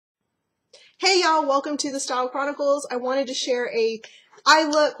Hey y'all, welcome to the Style Chronicles. I wanted to share a eye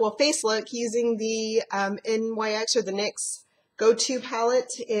look, well face look, using the NYX or the NYX Go-To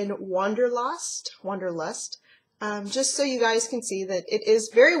palette in Wanderlust, just so you guys can see that it is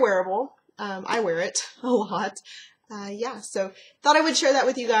very wearable. I wear it a lot. Yeah, so thought I would share that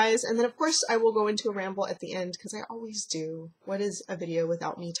with you guys, and then of course I will go into a ramble at the end because I always do. What is a video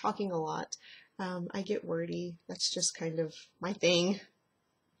without me talking a lot? I get wordy. That's just kind of my thing.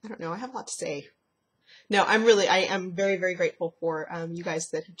 I don't know, I have a lot to say. No, I am very, very grateful for you guys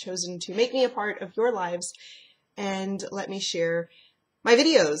that have chosen to make me a part of your lives and let me share my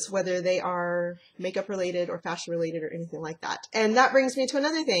videos, whether they are makeup related or fashion related or anything like that. And that brings me to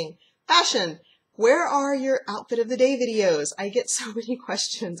another thing, fashion. Where are your outfit of the day videos? I get so many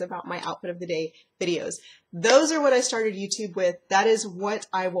questions about my outfit of the day videos. Those are what I started YouTube with. That is what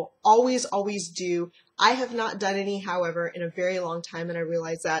I will always, always do. I have not done any, however, in a very long time, and I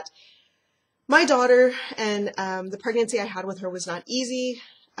realized that my daughter and the pregnancy I had with her was not easy.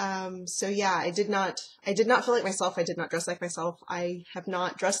 So yeah, I did not feel like myself. I did not dress like myself. I have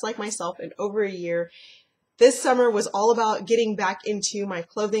not dressed like myself in over a year. This summer was all about getting back into my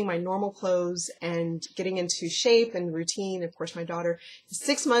clothing, my normal clothes, and getting into shape and routine. Of course, my daughter is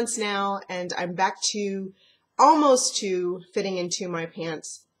 6 months now, and I'm back to almost to fitting into my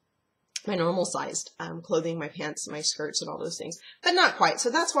pants, my normal sized clothing, my pants, my skirts, and all those things, but not quite.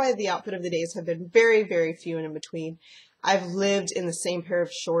 So that's why the outfit of the days have been very, very few and in between. I've lived in the same pair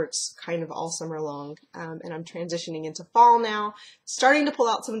of shorts kind of all summer long, and I'm transitioning into fall now, starting to pull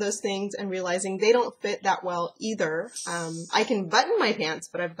out some of those things and realizing they don't fit that well either. I can button my pants,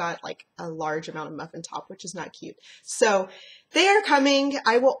 but I've got like a large amount of muffin top, which is not cute. So they are coming.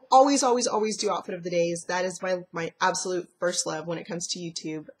 I will always, always, always do outfit of the days. That is my absolute first love when it comes to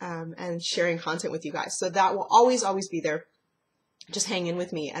YouTube and sharing content with you guys. So that will always, always be there. Just hang in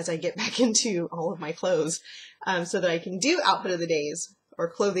with me as I get back into all of my clothes so that I can do outfit of the days or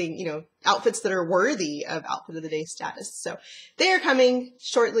clothing, you know, outfits that are worthy of outfit of the day status. So they are coming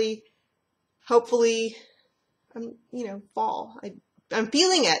shortly, hopefully, you know, fall. I'm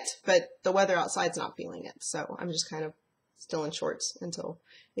feeling it, but the weather outside's not feeling it. So I'm just kind of still in shorts until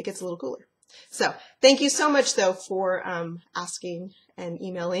it gets a little cooler. So thank you so much though for asking and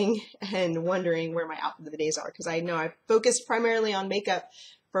emailing and wondering where my outfit of the days are, because I know I've focused primarily on makeup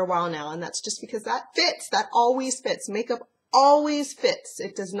for a while now, and that's just because that fits. That always fits. Makeup always fits.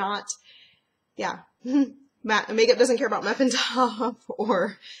 It does not, yeah. Makeup doesn't care about muffin top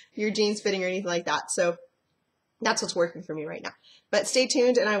or your jeans fitting or anything like that. So that's what's working for me right now. But stay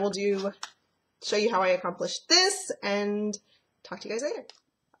tuned and I will show you how I accomplished this and talk to you guys later.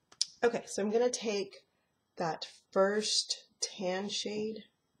 Okay, so I'm going to take that first tan shade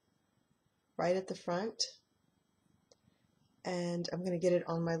right at the front, and I'm going to get it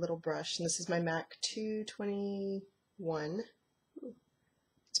on my little brush. And this is my MAC 221.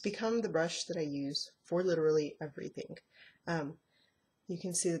 It's become the brush that I use for literally everything. You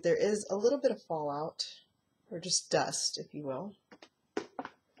can see that there is a little bit of fallout, or just dust, if you will.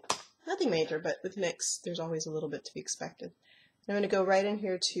 Nothing major, but with NYX, there's always a little bit to be expected. I'm going to go right in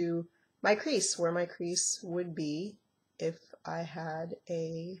here to my crease, where my crease would be if I had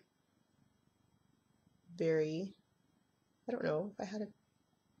a very, I don't know, if I had a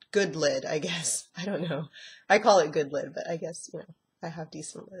good lid, I guess. I don't know. I call it good lid, but I guess, you know, I have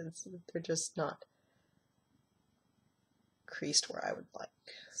decent lids. They're just not creased where I would like.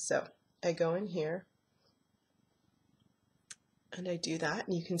 So I go in here and I do that,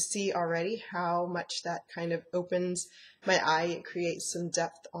 and you can see already how much that kind of opens my eye. It creates some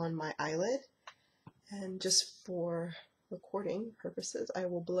depth on my eyelid. And just for recording purposes, I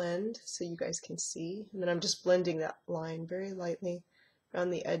will blend so you guys can see. And then I'm just blending that line very lightly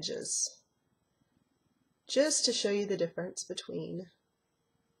around the edges, just to show you the difference between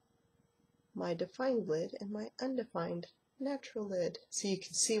my defined lid and my undefined natural lid. So you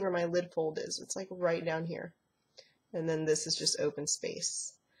can see where my lid fold is. It's like right down here. And then this is just open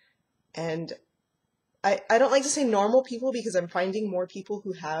space. And I don't like to say normal people because I'm finding more people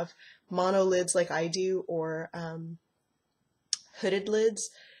who have mono lids like I do, or hooded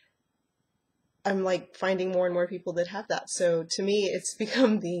lids. I'm like finding more and more people that have that. So to me, it's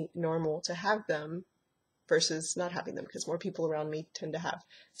become the normal to have them versus not having them, because more people around me tend to have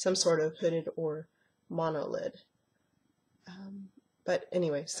some sort of hooded or mono lid. But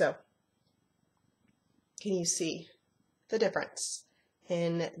anyway, so can you see the difference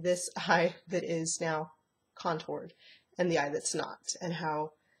in this eye that is now contoured and the eye that's not, and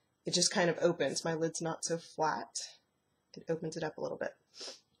how it just kind of opens. My lid's not so flat. It opens it up a little bit.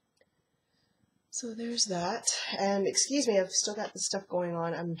 So there's that. And excuse me, I've still got this stuff going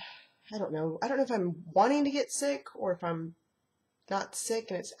on. I'm I don't know if I'm wanting to get sick or if I'm not sick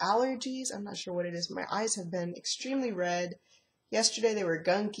and it's allergies. I'm not sure what it is. My eyes have been extremely red. Yesterday they were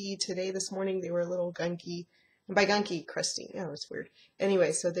gunky. Today, this morning, they were a little gunky. And by gunky, crusty. Oh, it's weird.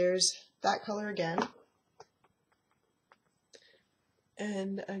 Anyway, so there's that color again.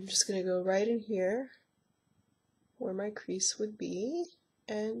 And I'm just going to go right in here where my crease would be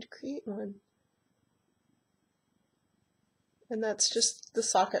and create one. And that's just the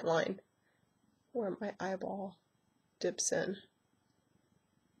socket line where my eyeball dips in.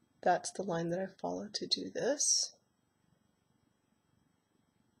 That's the line that I follow to do this.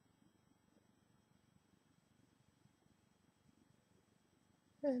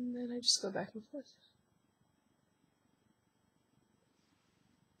 And then I just go back and forth.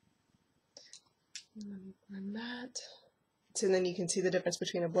 And then blend that. So then you can see the difference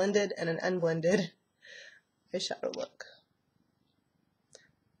between a blended and an unblended eyeshadow look.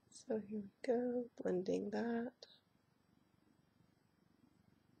 So here we go, blending that.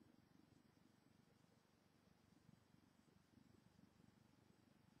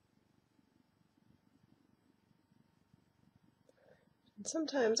 And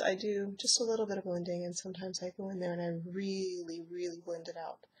sometimes I do just a little bit of blending, and sometimes I go in there and I really, really blend it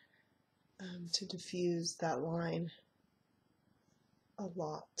out to diffuse that line a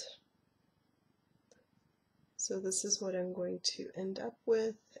lot. So this is what I'm going to end up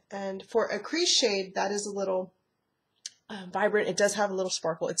with. And for a crease shade, that is a little vibrant. It does have a little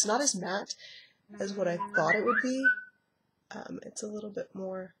sparkle. It's not as matte as what I thought it would be. It's a little bit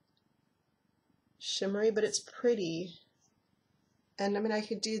more shimmery, but it's pretty. And I mean, I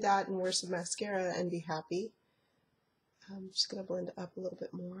could do that and wear some mascara and be happy. I'm just going to blend it up a little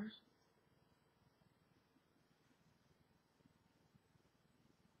bit more.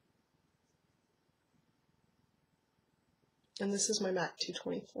 And this is my MAC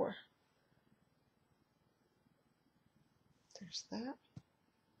 224. There's that.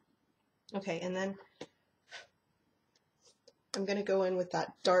 Okay, and then I'm going to go in with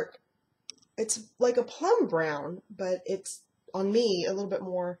that dark, it's like a plum brown, but it's, on me, a little bit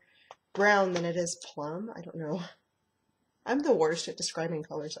more brown than it is plum. I don't know. I'm the worst at describing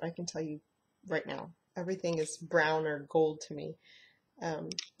colors, I can tell you right now. Everything is brown or gold to me.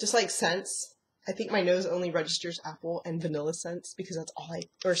 Just like scents. I think my nose only registers apple and vanilla scents because that's all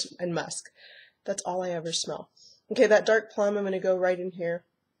and musk. That's all I ever smell. Okay, that dark plum, I'm going to go right in here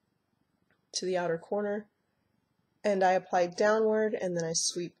to the outer corner. And I apply downward and then I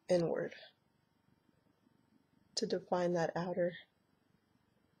sweep inward to define that outer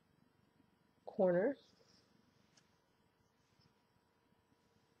corner.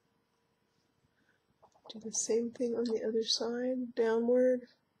 Do the same thing on the other side, downward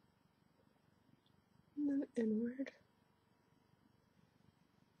and then inward.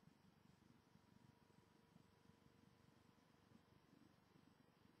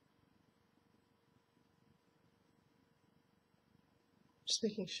 Just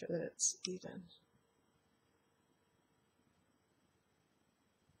making sure that it's even.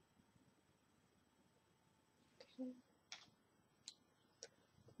 Okay.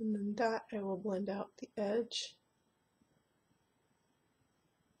 And then that I will blend out the edge.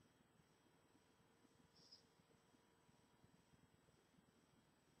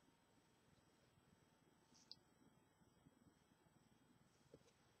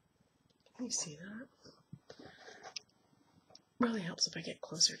 Can you see that? Really helps if I get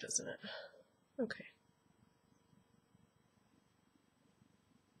closer, doesn't it? Okay.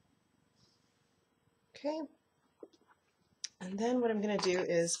 Okay. And then what I'm going to do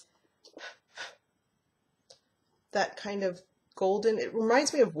is that kind of golden, it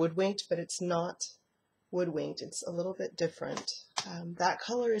reminds me of woodwinked, but it's not woodwinked. It's a little bit different. That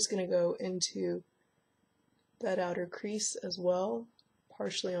color is going to go into that outer crease as well,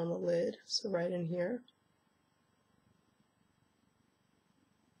 partially on the lid, so right in here.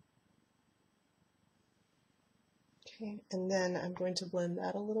 Okay, and then I'm going to blend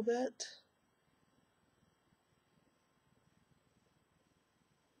that a little bit.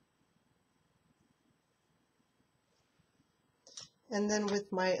 And then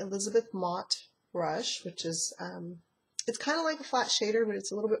with my Elizabeth Mott brush, which is, it's kind of like a flat shader, but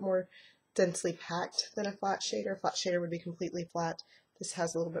it's a little bit more densely packed than a flat shader. A flat shader would be completely flat. This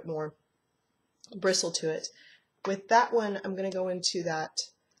has a little bit more bristle to it. With that one, I'm going to go into that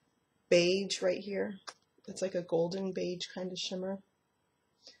beige right here. It's like a golden beige kind of shimmer.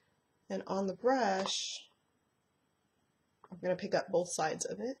 And on the brush, I'm going to pick up both sides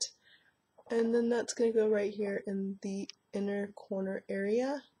of it. And then that's going to go right here in the inner corner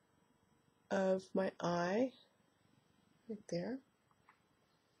area of my eye, right there.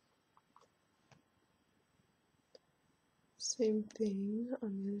 Same thing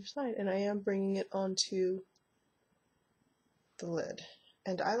on the other side, and I am bringing it onto the lid.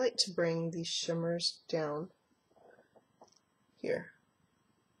 And I like to bring these shimmers down here.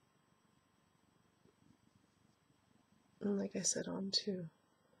 And like I said, onto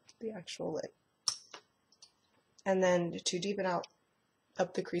the actual lid. And then to deepen out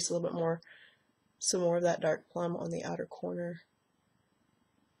up the crease a little bit more, some more of that dark plum on the outer corner,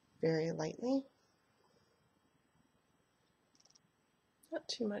 very lightly. Not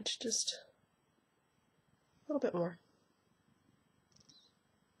too much, just a little bit more.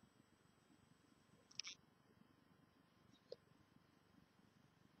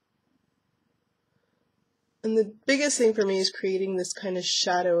 And the biggest thing for me is creating this kind of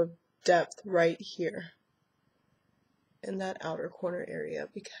shadow of depth right here in that outer corner area,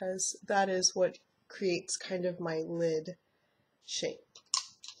 because that is what creates kind of my lid shape.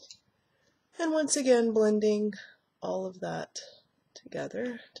 And once again, blending all of that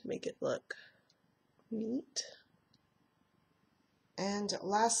together to make it look neat. And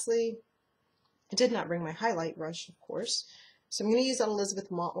lastly, I did not bring my highlight brush, of course, so I'm going to use that Elizabeth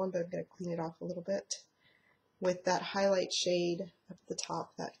Mott one, but I'm going to clean it off a little bit with that highlight shade up at the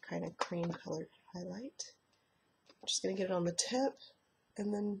top, that kind of cream colored highlight. I'm just going to get it on the tip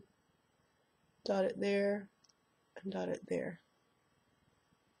and then dot it there and dot it there.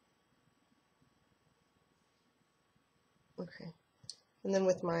 Okay, and then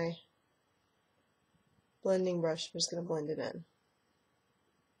with my blending brush, I'm just going to blend it in.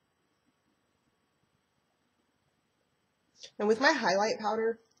 And with my highlight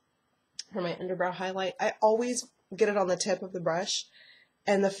powder, for my underbrow highlight, I always get it on the tip of the brush,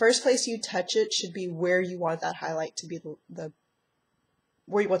 and the first place you touch it should be where you want that highlight to be,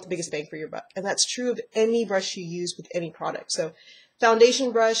 where you want the biggest bang for your buck. And that's true of any brush you use with any product. So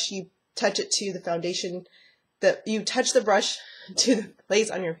foundation brush, you touch it to the foundation, you touch the brush to the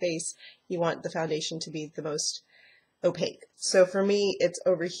place on your face, you want the foundation to be the most opaque. So for me, it's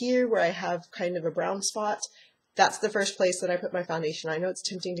over here where I have kind of a brown spot. That's the first place that I put my foundation. I know it's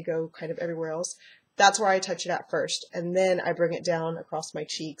tempting to go kind of everywhere else. That's where I touch it at first, and then I bring it down across my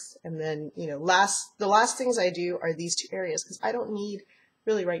cheeks, and then, you know, the last things I do are these two areas, because I don't need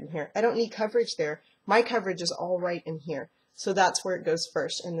really right in here. I don't need coverage there. My coverage is all right in here. So that's where it goes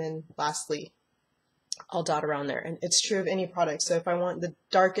first, and then lastly, I'll dot around there. And it's true of any product. So if I want the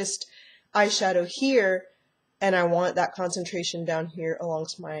darkest eyeshadow here, and I want that concentration down here along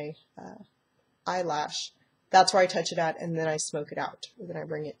my eyelash, that's where I touch it at, and then I smoke it out, or then I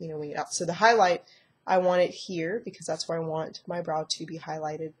bring it, wing it out. So the highlight, I want it here because that's where I want my brow to be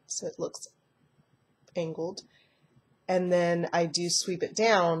highlighted so it looks angled. And then I do sweep it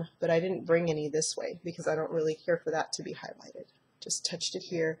down, but I didn't bring any this way because I don't really care for that to be highlighted. Just touched it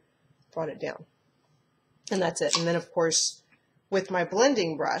here, brought it down. And that's it. And then of course, with my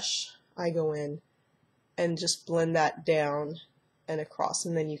blending brush, I go in and just blend that down and across,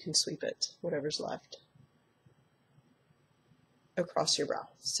 and then you can sweep it, whatever's left, across your brow.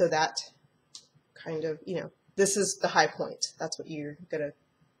 So that kind of, this is the high point. That's what you're going to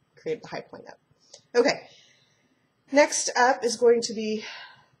create the high point of. Okay, next up is going to be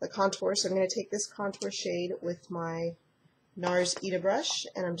the contour. So I'm going to take this contour shade with my Nars Ita Brush,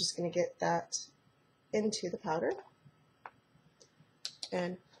 and I'm just going to get that into the powder.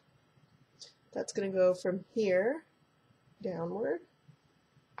 And that's going to go from here downward.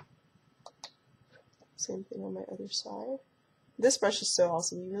 Same thing on my other side. This brush is so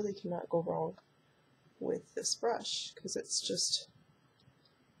awesome. You really cannot go wrong with this brush because it's just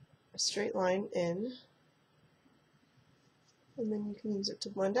a straight line in, and then you can use it to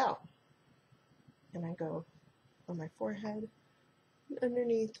blend out. And I go on my forehead and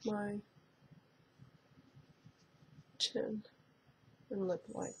underneath my chin and lip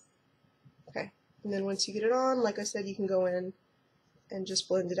line. Okay, and then once you get it on, like I said, you can go in and just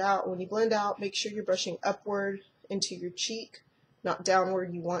blend it out. When you blend out, make sure you're brushing upward into your cheek, not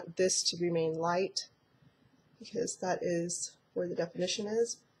downward. You want this to remain light because that is where the definition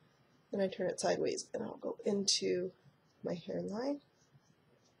is. Then I turn it sideways and I'll go into my hairline.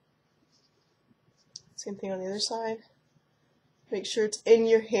 Same thing on the other side. Make sure it's in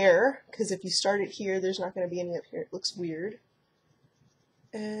your hair, because if you start it here, there's not going to be any up here. It looks weird.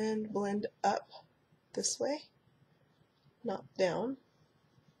 And blend up this way, not down.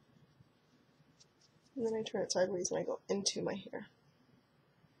 And then I turn it sideways and I go into my hair.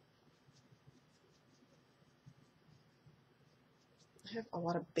 I have a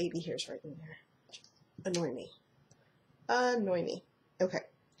lot of baby hairs right in there, which annoy me. Annoy me. Okay.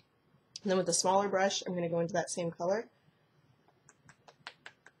 And then with the smaller brush, I'm going to go into that same color.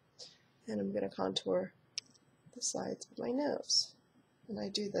 And I'm going to contour the sides of my nose. And I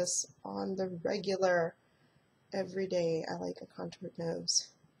do this on the regular, every day. I like a contoured nose.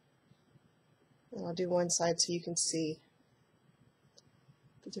 And I'll do one side so you can see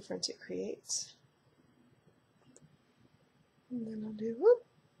the difference it creates. And then I'll do, whoop,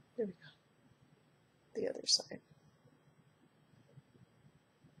 there we go, the other side.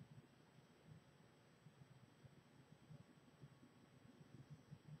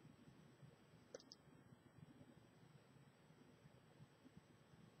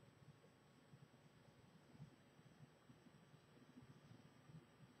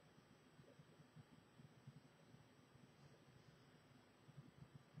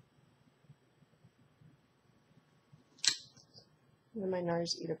 And then my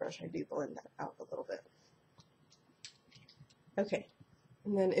Nars Ita Brush, I do blend that out a little bit. Okay,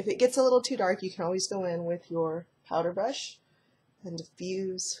 and then if it gets a little too dark, you can always go in with your powder brush and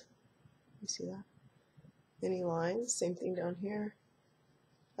diffuse. You see that? Any lines, same thing down here.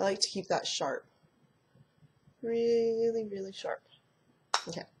 I like to keep that sharp. Really, really sharp.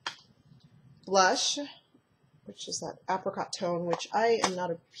 Okay. Blush, which is that apricot tone, which I am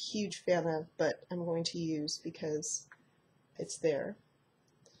not a huge fan of, but I'm going to use because it's there.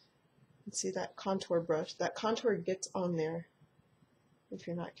 You see that contour brush? That contour gets on there if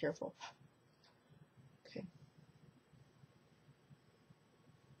you're not careful. Okay.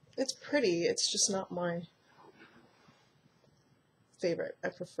 It's pretty, it's just not my favorite. I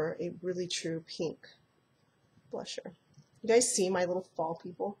prefer a really true pink blusher. You guys see my little fall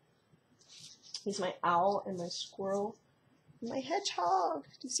people? Here's my owl and my squirrel and my hedgehog.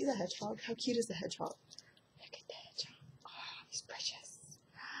 Do you see the hedgehog? How cute is the hedgehog? Look at the hedgehog. Oh, he's precious.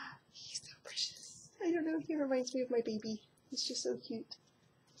 He's so precious. I don't know, he reminds me of my baby. He's just so cute.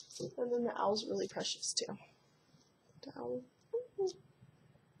 And then the owl's really precious too. The owl.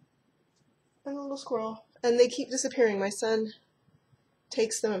 And the little squirrel. And they keep disappearing. My son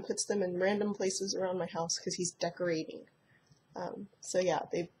takes them and puts them in random places around my house because he's decorating. So yeah,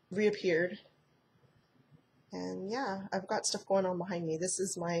 they reappeared. And yeah, I've got stuff going on behind me. This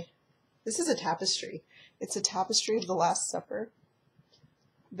is a tapestry. It's a tapestry of the Last Supper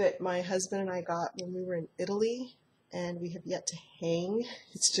that my husband and I got when we were in Italy, and we have yet to hang.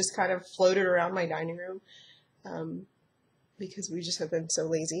 It's just kind of floated around my dining room because we just have been so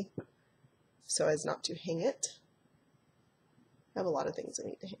lazy so as not to hang it. I have a lot of things I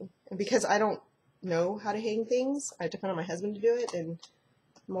need to hang. And because I don't know how to hang things, I depend on my husband to do it, and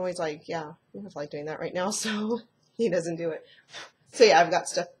I'm always like, yeah, I don't feel like doing that right now, so he doesn't do it. So yeah, I've got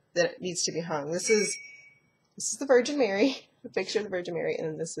stuff that needs to be hung. This is the Virgin Mary, a picture of the Virgin Mary, and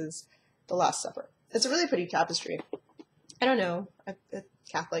then this is the Last Supper. It's a really pretty tapestry. I don't know, a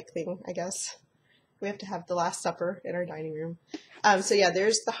Catholic thing, I guess. We have to have the Last Supper in our dining room. So yeah,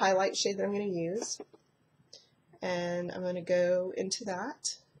 there's the highlight shade that I'm going to use. And I'm going to go into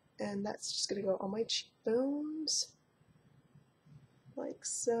that. And that's just going to go on my cheekbones. Like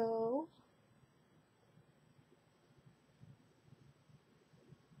so.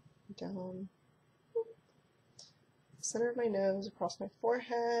 Down. Center of my nose, across my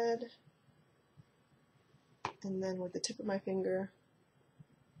forehead. And then with the tip of my finger.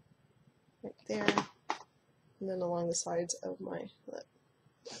 Right there. And then along the sides of my lip.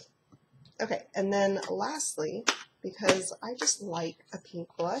 Okay, and then lastly, because I just like a pink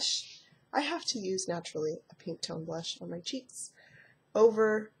blush, I have to use naturally a pink tone blush on my cheeks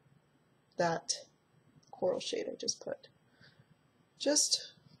over that coral shade I just put.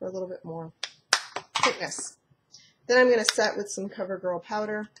 Just for a little bit more thickness. Then I'm going to set with some CoverGirl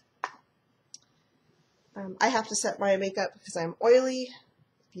powder. I have to set my makeup because I'm oily.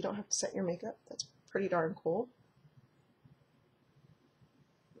 If you don't have to set your makeup, that's pretty darn cool.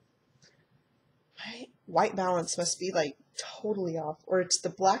 My white balance must be like totally off, or it's the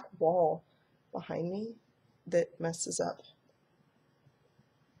black wall behind me that messes up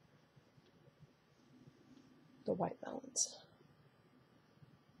the white balance.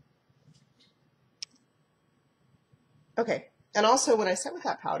 Okay, and also when I set with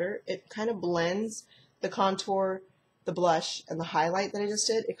that powder, it kind of blends the contour, the blush, and the highlight that I just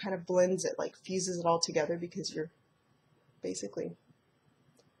did. It kind of blends it, like fuses it all together because you're basically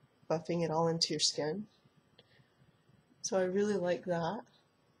buffing it all into your skin. So I really like that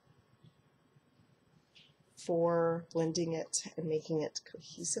for blending it and making it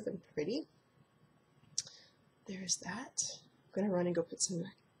cohesive and pretty. There's that. I'm gonna run and go put some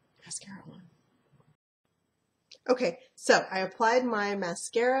mascara on. Okay, so I applied my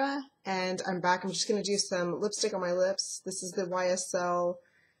mascara and I'm back. I'm just gonna do some lipstick on my lips. This is the YSL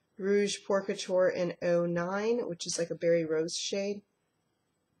Rouge Pour Couture in 09, which is like a berry rose shade.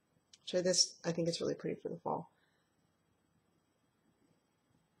 Try this. I think it's really pretty for the fall.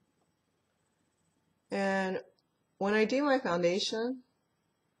 And when I do my foundation,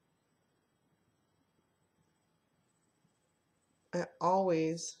 I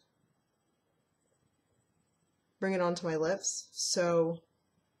always bring it onto my lips. So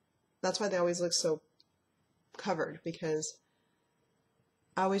that's why they always look so covered, because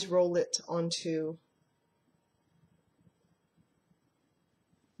I always roll it onto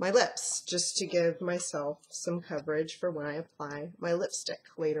my lips just to give myself some coverage for when I apply my lipstick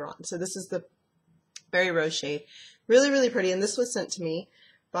later on. So this is the Berry Rose shade. Really, really pretty. And this was sent to me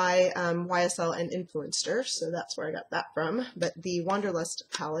by YSL and Influencer, so that's where I got that from. But the Wanderlust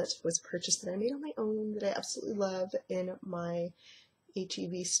palette was purchased that I made on my own, that I absolutely love, in my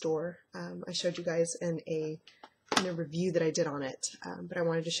HEB store. I showed you guys in a review that I did on it, but I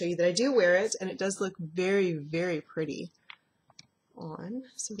wanted to show you that I do wear it, and it does look very, very pretty on.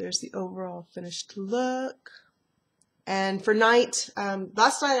 So there's the overall finished look. And for night,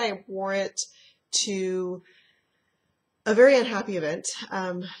 last night I wore it to a very unhappy event,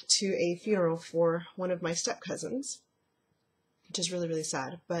 to a funeral for one of my step cousins, which is really, really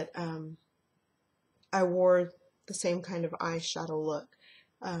sad. But I wore the same kind of eyeshadow look.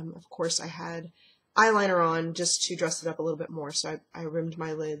 Of course, I had eyeliner on just to dress it up a little bit more. So I rimmed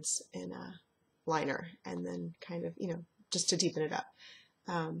my lids in a liner, and then kind of, just to deepen it up.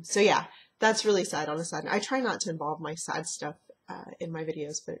 So yeah, that's really sad on the side. I try not to involve my sad stuff in my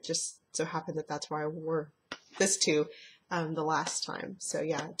videos, but it just so happened that that's why I wore this too the last time. So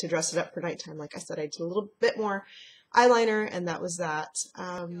yeah, to dress it up for nighttime, like I said, I did a little bit more eyeliner, and that was that.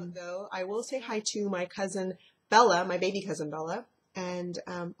 Though I will say hi to my cousin Bella, my baby cousin Bella, and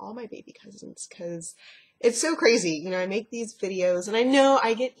all my baby cousins, because it's so crazy. I make these videos, and I know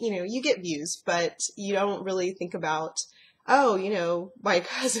I get, you get views, but you don't really think about, oh, my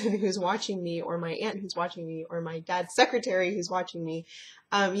cousin who's watching me, or my aunt who's watching me, or my dad's secretary who's watching me.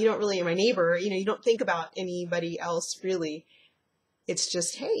 You don't really, or my neighbor, you don't think about anybody else really. It's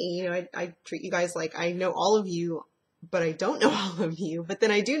just, hey, I treat you guys like I know all of you, but I don't know all of you, but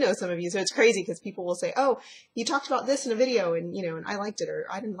then I do know some of you. So it's crazy, because people will say, oh, you talked about this in a video, and, and I liked it, or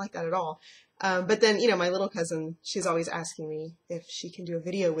I didn't like that at all. But then, my little cousin, she's always asking me if she can do a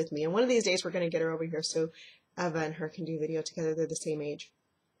video with me. And one of these days we're going to get her over here so Eva and her can do a video together. They're the same age.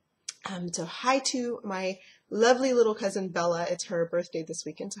 So hi to my lovely little cousin Bella. It's her birthday this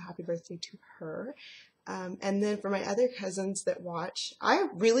weekend, so happy birthday to her. And then for my other cousins that watch, I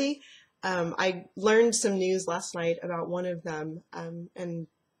learned some news last night about one of them, and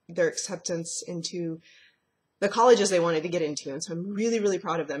their acceptance into the colleges they wanted to get into. And so I'm really, really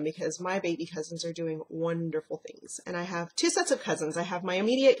proud of them, because my baby cousins are doing wonderful things. And I have two sets of cousins. I have my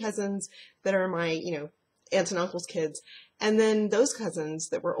immediate cousins that are my, aunts and uncles' kids. And then those cousins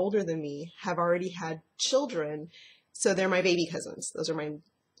that were older than me have already had children. So they're my baby cousins. Those are my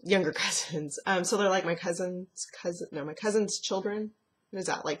younger cousins. So they're like my cousin's children. What is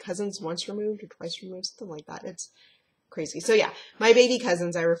that? Like cousins once removed or twice removed, something like that. It's crazy. So yeah, my baby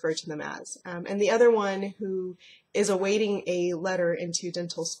cousins, I refer to them as. And the other one who is awaiting a letter into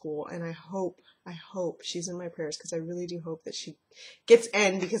dental school, and I hope she's in my prayers, because I really do hope that she gets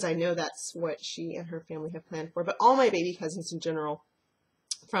in, because I know that's what she and her family have planned for. But all my baby cousins in general,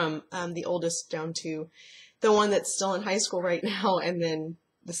 from the oldest down to the one that's still in high school right now, and then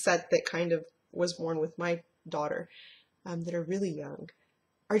the set that kind of was born with my daughter, that are really young,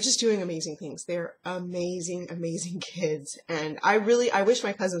 are just doing amazing things. They're amazing, amazing kids. And I wish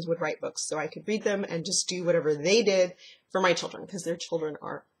my cousins would write books so I could read them and just do whatever they did for my children, because their children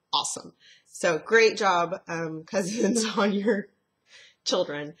are awesome. So great job, cousins, on your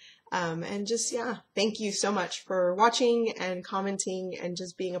children. And just, yeah, thank you so much for watching and commenting and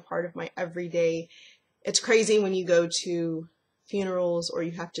just being a part of my everyday. It's crazy when you go to funerals or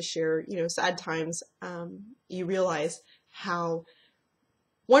you have to share, sad times. You realize how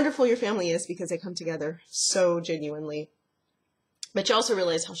wonderful your family is, because they come together so genuinely. But you also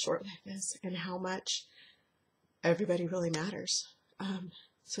realize how short life is and how much everybody really matters.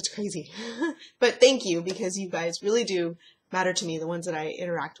 So it's crazy. But thank you, because you guys really do matter to me, the ones that I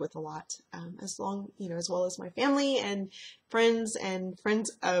interact with a lot, as well as my family and friends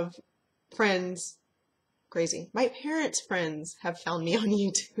of friends. Crazy. My parents' friends have found me on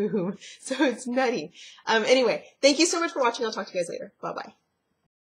YouTube, so it's nutty. Anyway, thank you so much for watching. I'll talk to you guys later. Bye-bye.